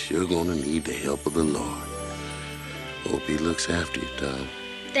 Well, you're sure gonna need the help of the Lord. Hope he looks after you, Tom.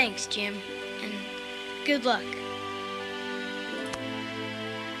 Thanks, Jim. And good luck.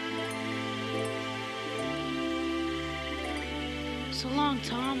 So long,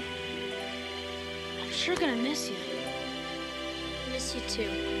 Tom. I'm sure gonna miss you. Miss you too.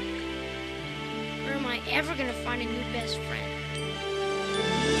 Where am I ever gonna find a new best friend?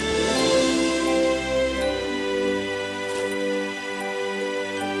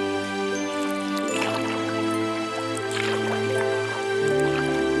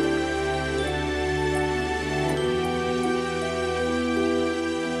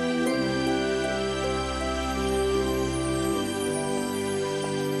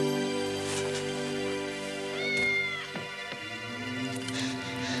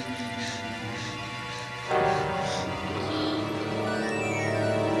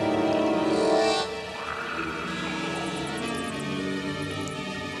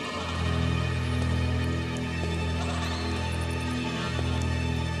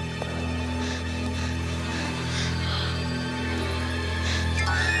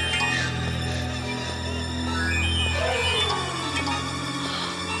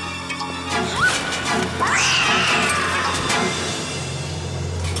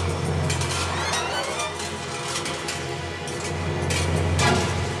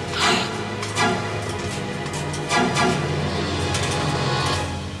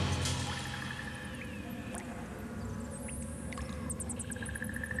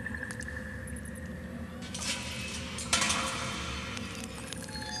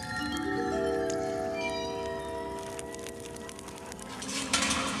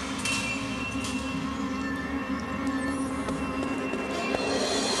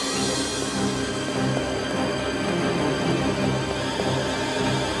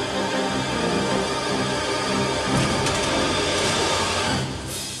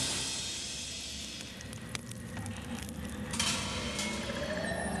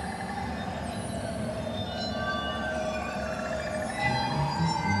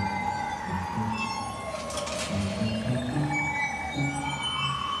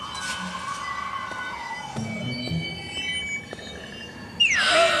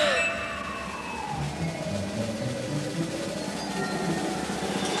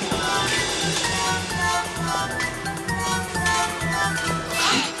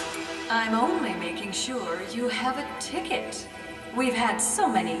 I'm only making sure you have a ticket. We've had so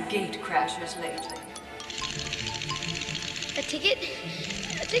many gate crashers lately. A ticket?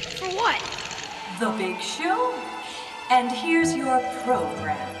 A ticket for what? The big show. And here's your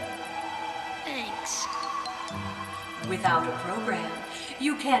program. Thanks. Without a program,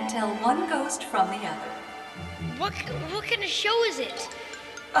 you can't tell one ghost from the other. What kind of show is it?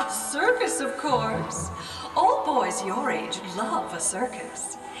 A circus, of course. All boys your age love a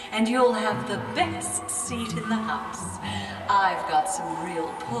circus. And you'll have the best seat in the house. I've got some real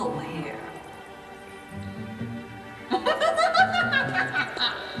pull here.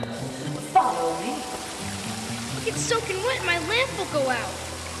 Follow me. It's soaking wet. My lamp will go out.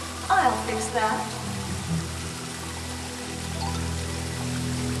 I'll fix that.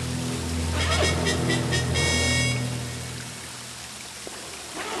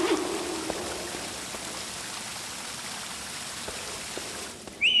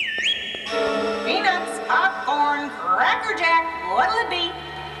 lumberjack. What'll it be?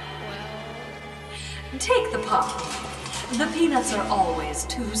 Take the pop. The peanuts are always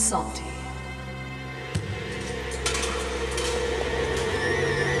too salty.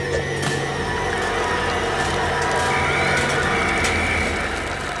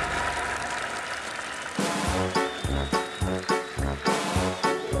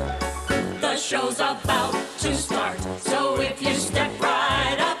 The show's about to start, so if you step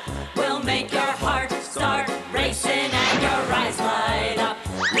right up, we'll make your heart start racing and your eyes light up.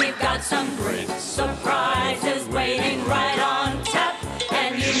 We've got some great surprises waiting right on tap,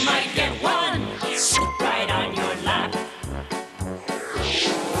 and you might get one right on your lap.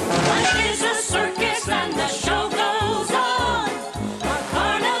 Life is a circus and the show goes on, a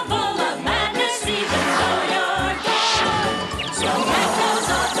carnival of madness even though you're gone. So echoes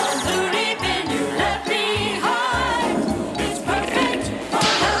of the loony bin you left behind, it's perfect for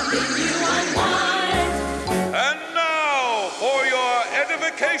helping you unwind. And now, for your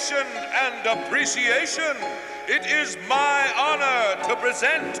edification and appreciation, it is my honor to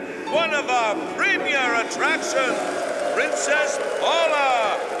present one of our premier attractions, Princess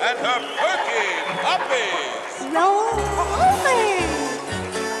Paula and her perky puppies. Rolling.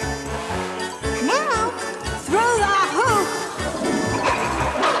 Now, throw the hoop.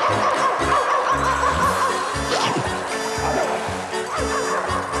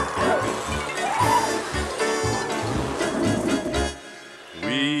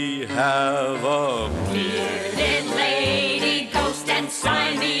 We have a Bearded lady ghost and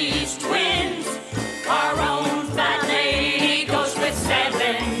Siamese twins, our own fat lady ghost with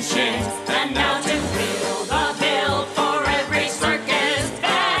 7 chins. And now to fill the bill for every circus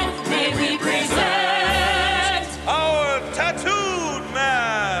band, may we present our tattooed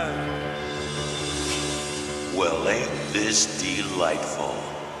man. Well, ain't this delightful?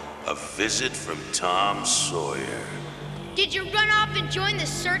 A visit from Tom Sawyer. Did you run off and join the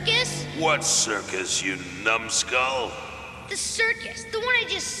circus? What circus, you numbskull? The circus, the one I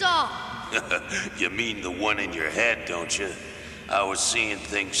just saw. You mean the one in your head, don't you? I was seeing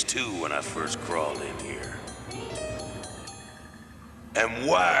things too when I first crawled in here. And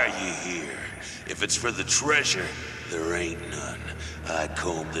why are you here? If it's for the treasure, there ain't none. I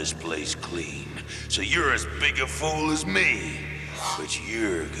combed this place clean, so you're as big a fool as me. But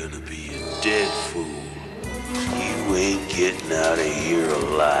you're gonna be a dead fool. You ain't getting out of here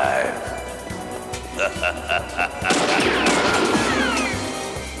alive.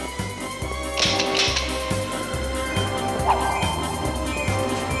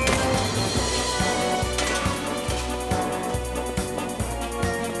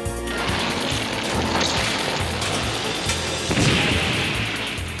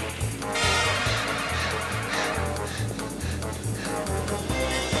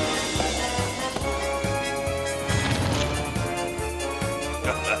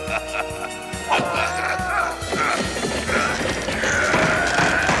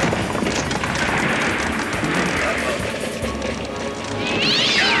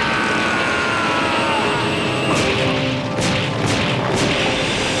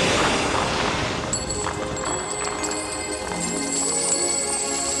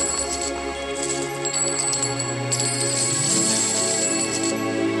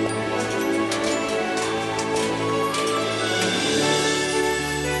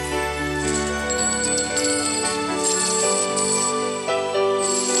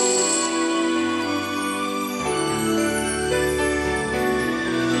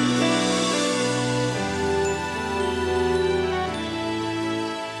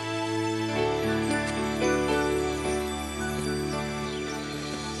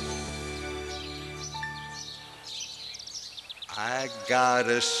 I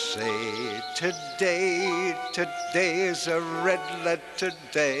gotta say, today's a red letter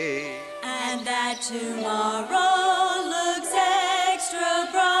day. and that tomorrow looks extra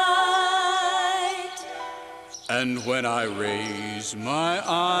bright. And when I raise my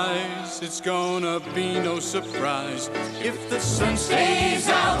eyes, it's gonna be no surprise if the sun stays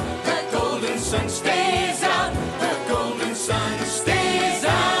out, the golden sun stays out, the golden sun stays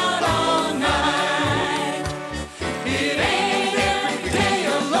out all night. It ain't every day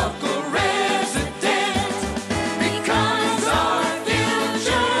a local resident becomes our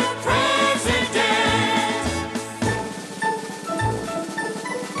future president.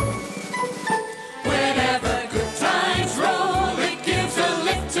 Whenever good times roll, it gives a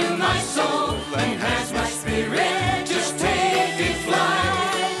lift to my soul and has my spirit just taking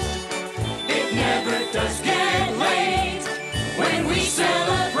flight. It never does get less.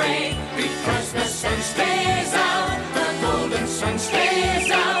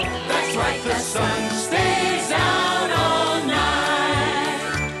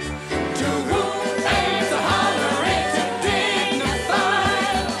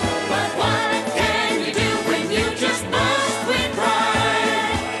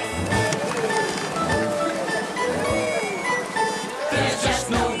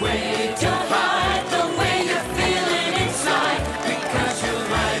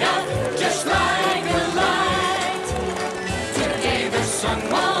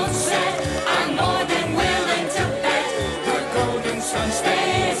 won't set. I'm more than willing to bet the golden sun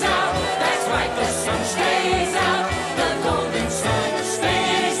stays out. That's right, the sun stays out. The golden sun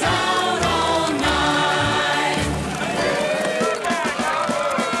stays out all night.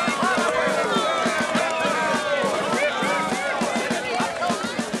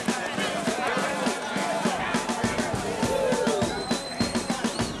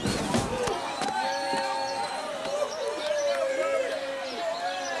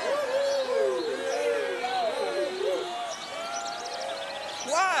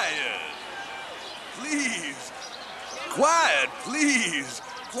 Quiet! Please! Quiet, please!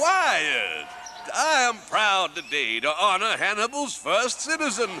 Quiet! I am proud today to honor Hannibal's first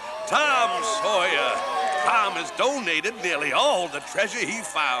citizen, Tom Sawyer. Tom has donated nearly all the treasure he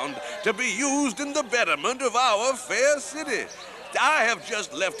found to be used in the betterment of our fair city. I have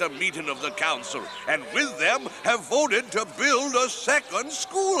just left a meeting of the council, and with them have voted to build a second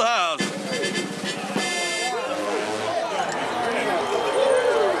schoolhouse.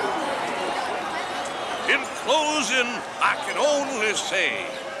 In closing, I can only say,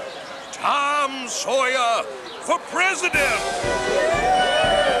 Tom Sawyer for president!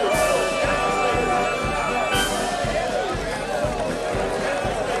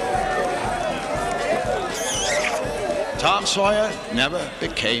 Tom Sawyer never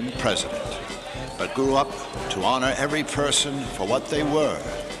became president, but grew up to honor every person for what they were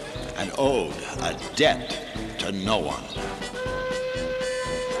and owed a debt to no one.